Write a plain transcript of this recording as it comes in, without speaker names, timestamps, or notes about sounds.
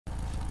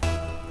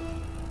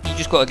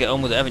just got to get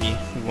on with it, haven't you,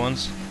 with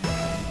ones?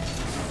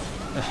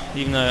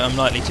 Even though I'm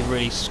likely to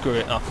really screw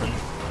it up and...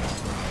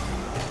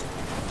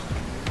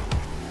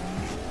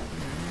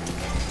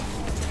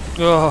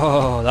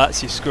 Oh,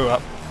 that's your screw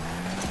up.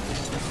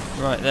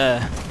 Right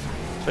there.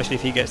 Especially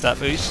if he gets that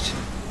boost.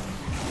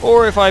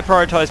 Or if I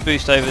prioritise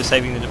boost over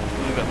saving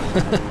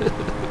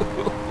the...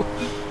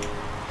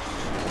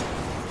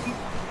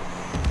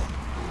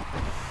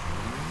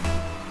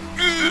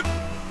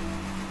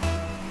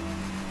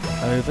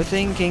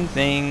 Overthinking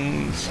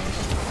things.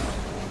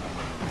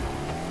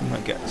 I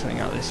might get something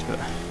out of this, but...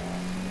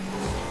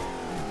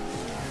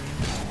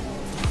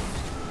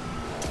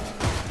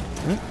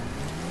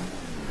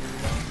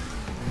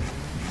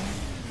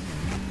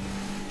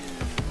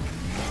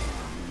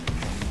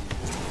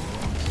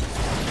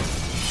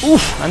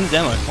 Oof! And the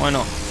demo, why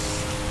not?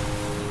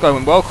 Guy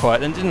went well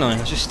quiet then, didn't I? I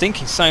was just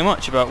thinking so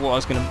much about what I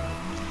was going to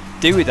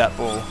do with that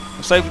ball.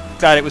 I'm so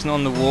glad it wasn't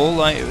on the wall,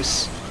 like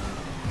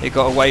it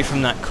got away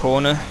from that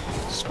corner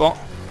spot.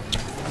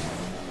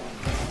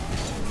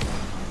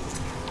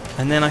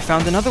 And then I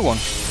found another one.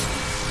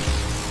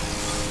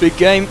 Big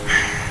game.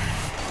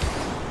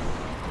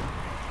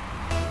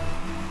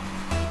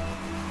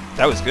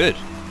 That was good.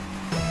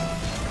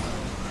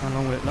 How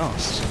long will it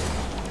last?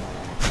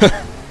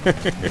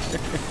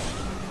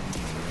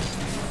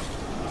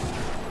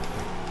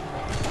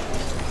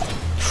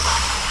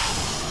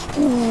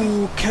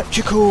 Ooh,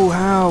 capture call,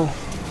 how?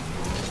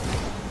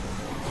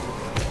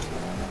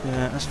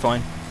 Yeah, that's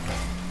fine.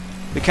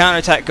 The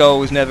counter-attack goal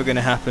was never going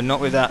to happen,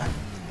 not with that.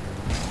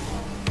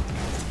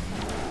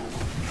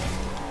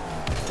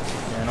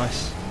 Yeah,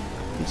 nice.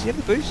 Does he have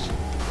the boost?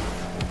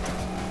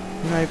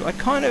 No, but I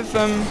kind of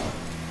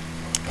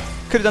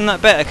could have done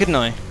that better, couldn't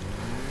I?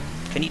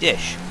 Can he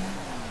dish?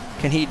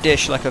 Can he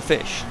dish like a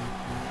fish?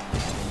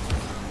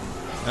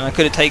 And I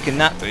could have taken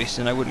that boost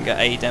and I wouldn't get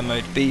A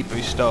demoed, B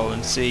boost style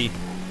and C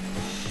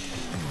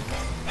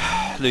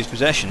lose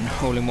possession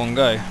all in one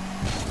go.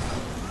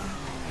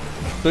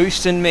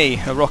 Boost and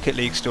me, a Rocket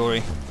League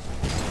story.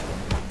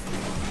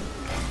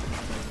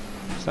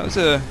 So that was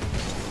a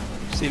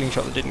ceiling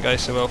shot that didn't go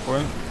so well for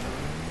him.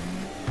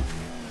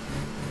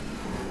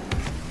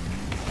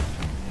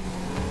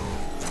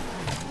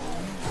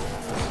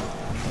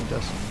 He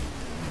does.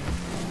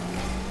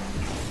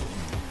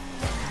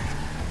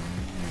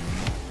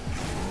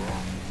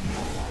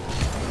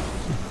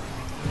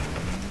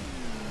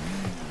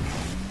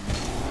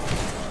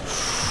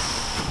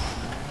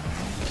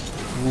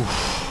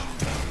 Oof.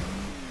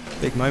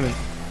 Big moment.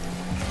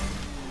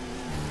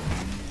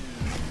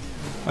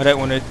 I don't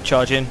want to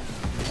charge in.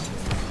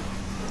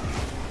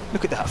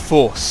 Look at that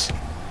force.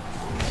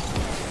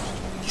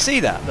 You see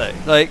that though?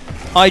 Like,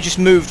 I just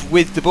moved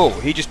with the ball.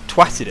 He just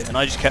twatted it and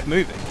I just kept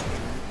moving.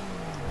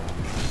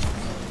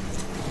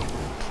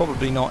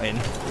 Probably not in.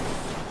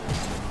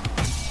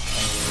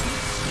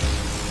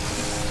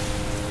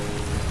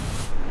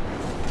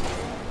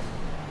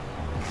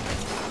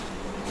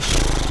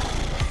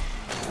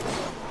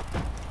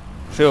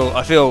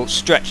 I feel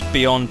stretched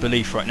beyond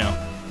belief right now.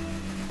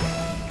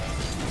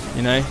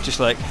 You know, just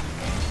like,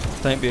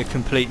 don't be a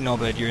complete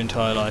knobhead your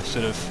entire life.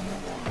 Sort of,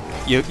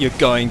 you're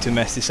going to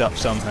mess this up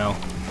somehow.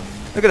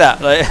 Look at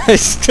that! Like,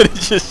 it's could have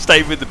just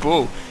stayed with the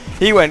ball.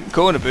 He went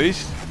corner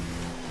boost.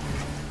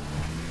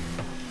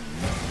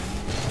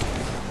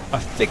 I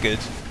figured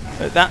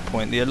at that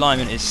point the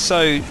alignment is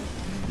so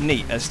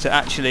neat as to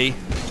actually.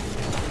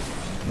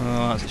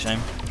 Oh, that's a shame.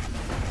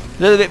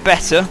 A little bit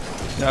better.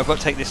 No, I've got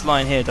to take this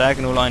line here,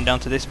 diagonal line down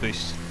to this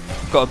boost.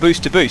 I've got a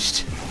boost to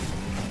boost.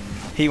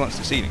 He wants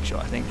the ceiling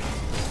shot, I think.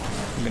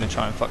 I'm going to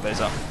try and fuck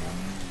those up.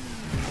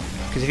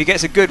 Because if he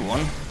gets a good one,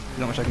 there's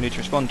not much I can do to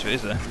respond to it,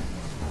 is there?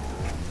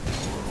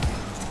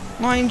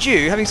 Mind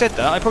you, having said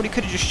that, I probably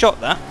could have just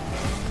shot that.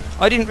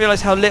 I didn't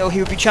realise how little he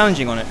would be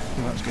challenging on it.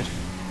 Oh, that was good.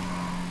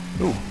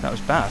 Ooh, that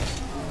was bad.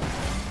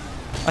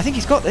 I think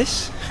he's got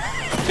this.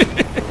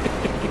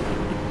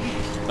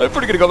 I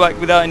probably could have got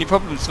back without any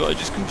problems, so I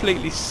just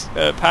completely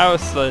power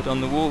slid on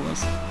the wall. I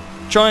was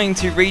trying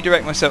to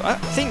redirect myself. I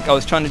think I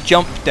was trying to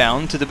jump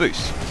down to the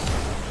boost.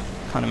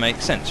 Kind of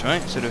makes sense, right?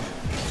 Sort of.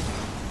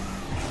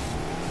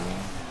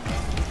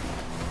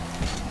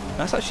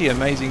 That's actually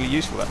amazingly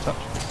useful, that touch.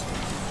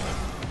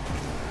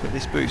 But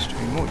this boost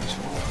would be more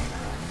useful.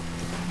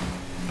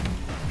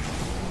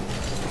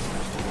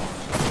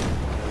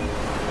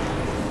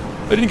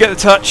 I didn't get the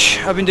touch.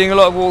 I've been doing a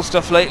lot of wall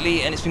stuff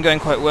lately and it's been going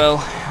quite well.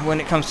 When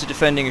it comes to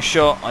defending a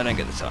shot, I don't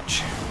get the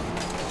touch.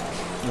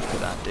 Look at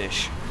that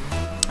dish.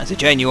 That's a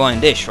genuine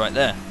dish right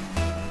there.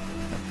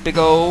 A big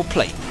old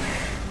plate.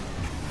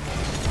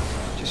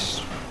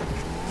 Just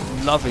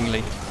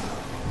lovingly.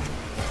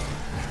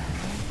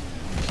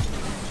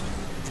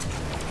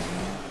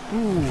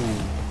 Ooh.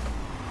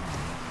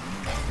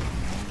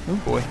 Oh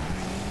boy.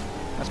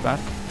 That's bad.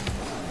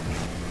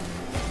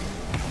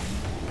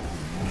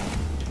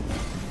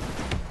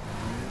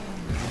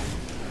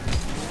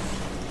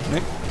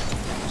 Nope.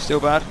 Still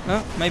bad.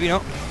 No, maybe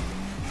not.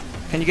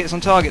 Can you get this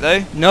on target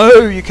though?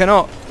 No, you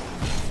cannot.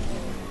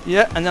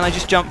 Yeah, and then I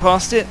just jump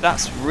past it.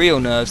 That's real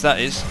nerves,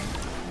 that is.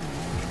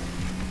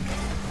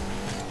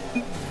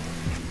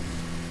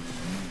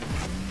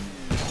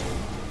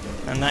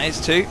 And that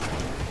is 2.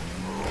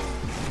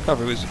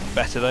 Recovery was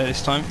better though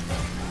this time.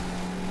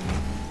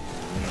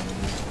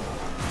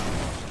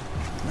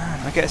 Man,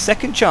 I get a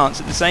second chance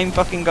at the same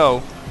fucking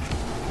goal.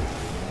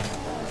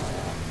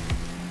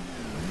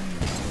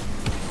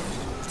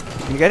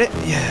 Can you get it?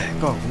 Yeah,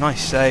 goal.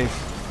 Nice save.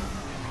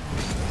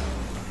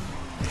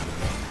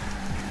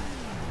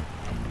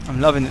 I'm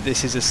loving that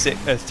this is a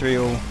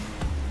 3-all.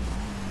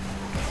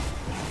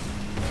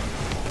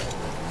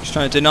 Just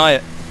trying to deny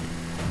it.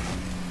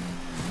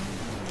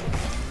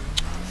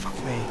 Fuck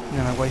me.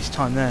 No, I waste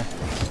time there.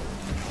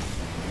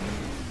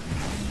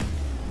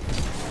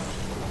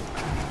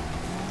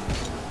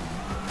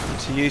 Not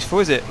too useful,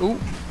 is it? Ooh.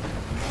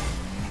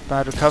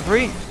 Bad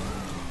recovery.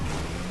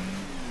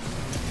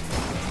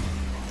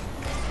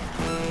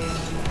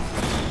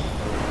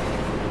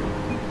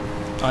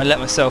 I let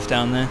myself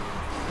down there.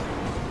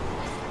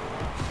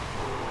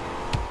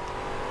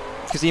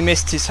 Because he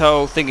missed his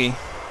whole thingy.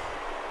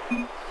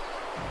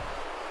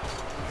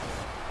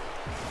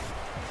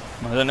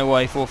 I don't know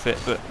why he forfeit,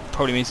 but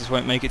probably means this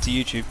won't make it to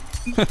YouTube.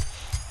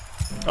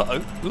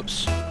 Uh-oh,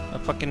 oops.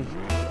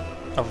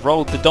 I've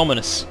rolled the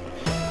Dominus.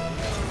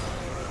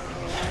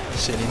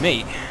 Silly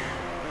me.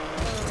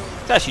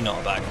 It's actually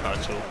not a bad card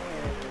at all.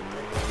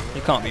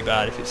 It can't be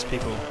bad if it's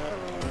people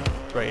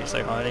rated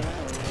so highly.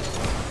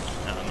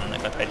 Oh man,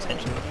 that guy paid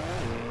attention.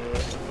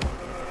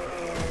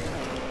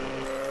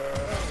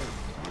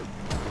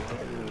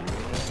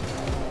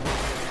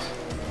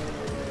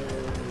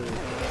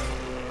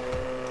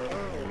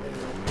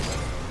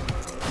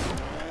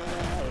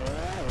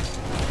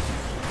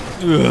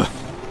 Ugh.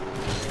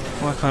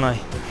 Why can't I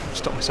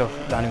stop myself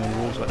landing on the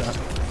walls like that?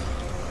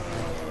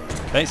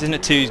 Okay, this isn't a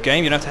 2's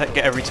game, you don't have to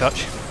get every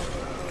touch.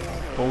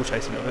 Ball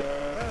chasing of it.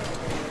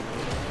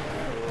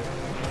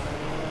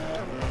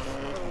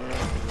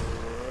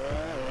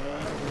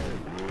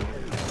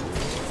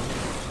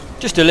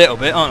 Just a little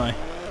bit, aren't I?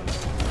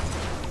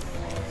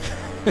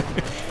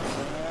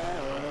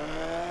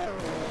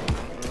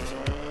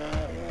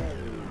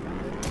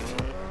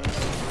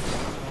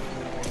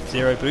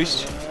 0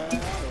 boost.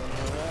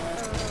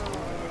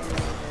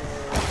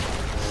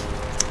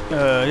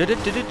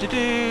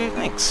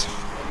 Thanks.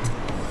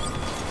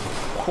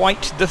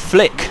 Quite the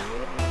flick.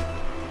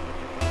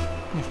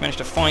 We've managed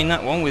to find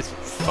that one with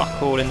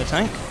fuck all in the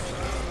tank.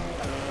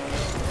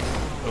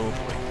 Oh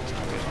boy, that's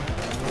not good.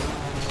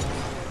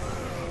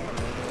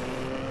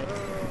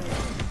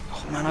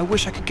 Oh man, I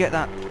wish I could get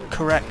that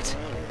correct.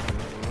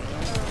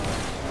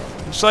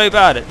 I'm so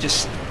bad at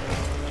just...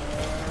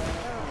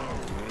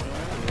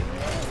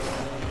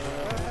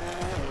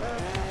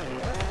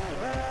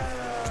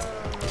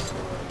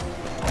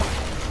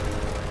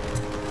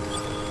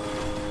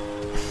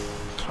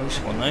 Close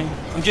one though.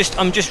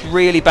 I'm just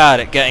really bad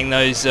at getting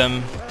those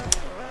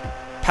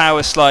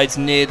power slides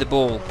near the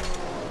ball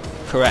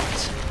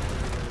correct.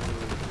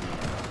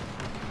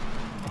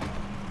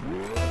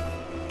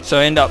 So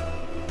I end up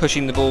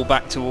pushing the ball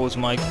back towards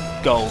my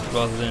goal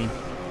rather than...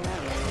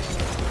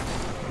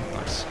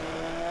 Nice.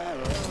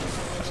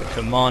 That's a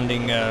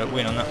commanding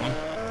win on that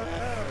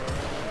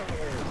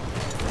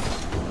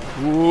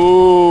one.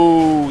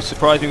 Ooh,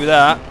 surprised me with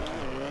that.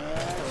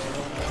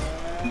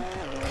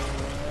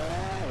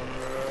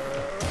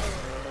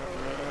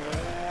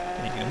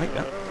 Make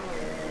that.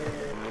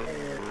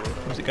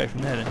 Where does it go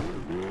from there then?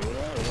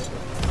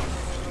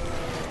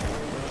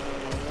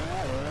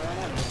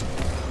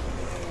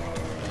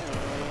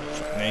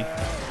 Fuck me.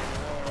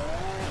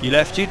 You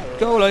left your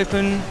goal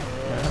open.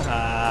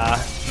 Ah,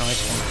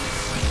 nice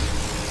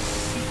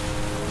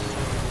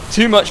one.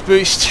 Too much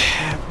boost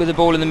with the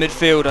ball in the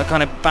midfield. I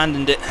kind of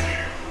abandoned it.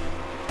 I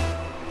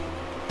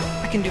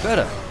can do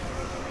better.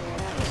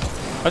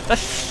 I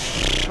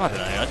don't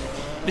know.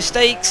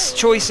 Mistakes,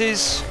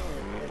 choices.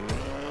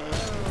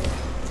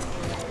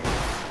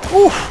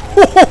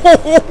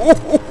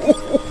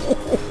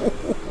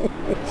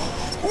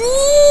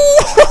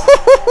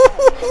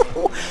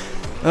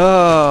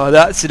 Oh,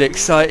 that's an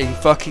exciting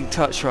fucking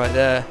touch right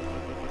there.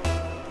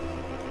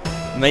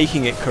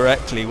 Making it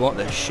correctly, what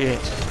the shit.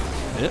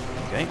 Yep,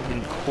 okay,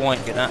 didn't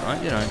quite get that right,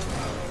 did I?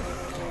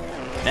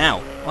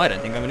 Now, I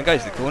don't think I'm going to go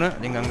to the corner, I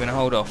think I'm going to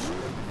hold off.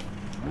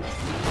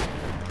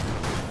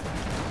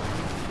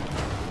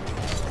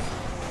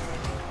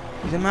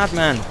 He's a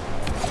madman.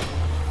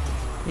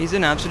 He's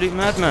an absolute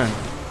madman.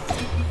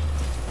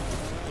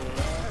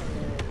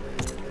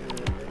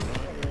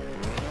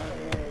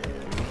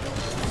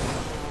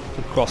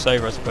 Could cross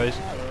over, I suppose.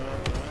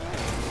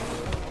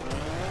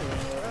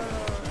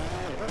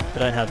 I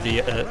don't have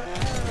the...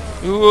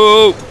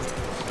 Whoa!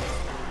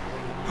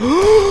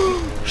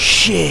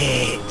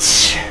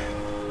 Shit!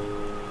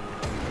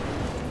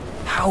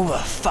 How the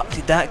fuck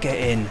did that get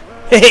in?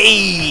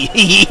 Hey!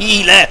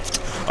 He left!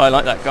 I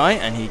like that guy,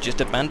 and he just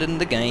abandoned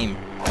the game.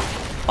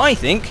 I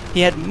think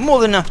he had more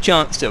than enough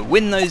chance to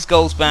win those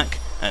goals back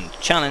and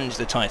challenge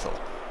the title.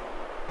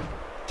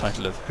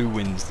 Title of Who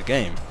Wins the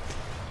Game.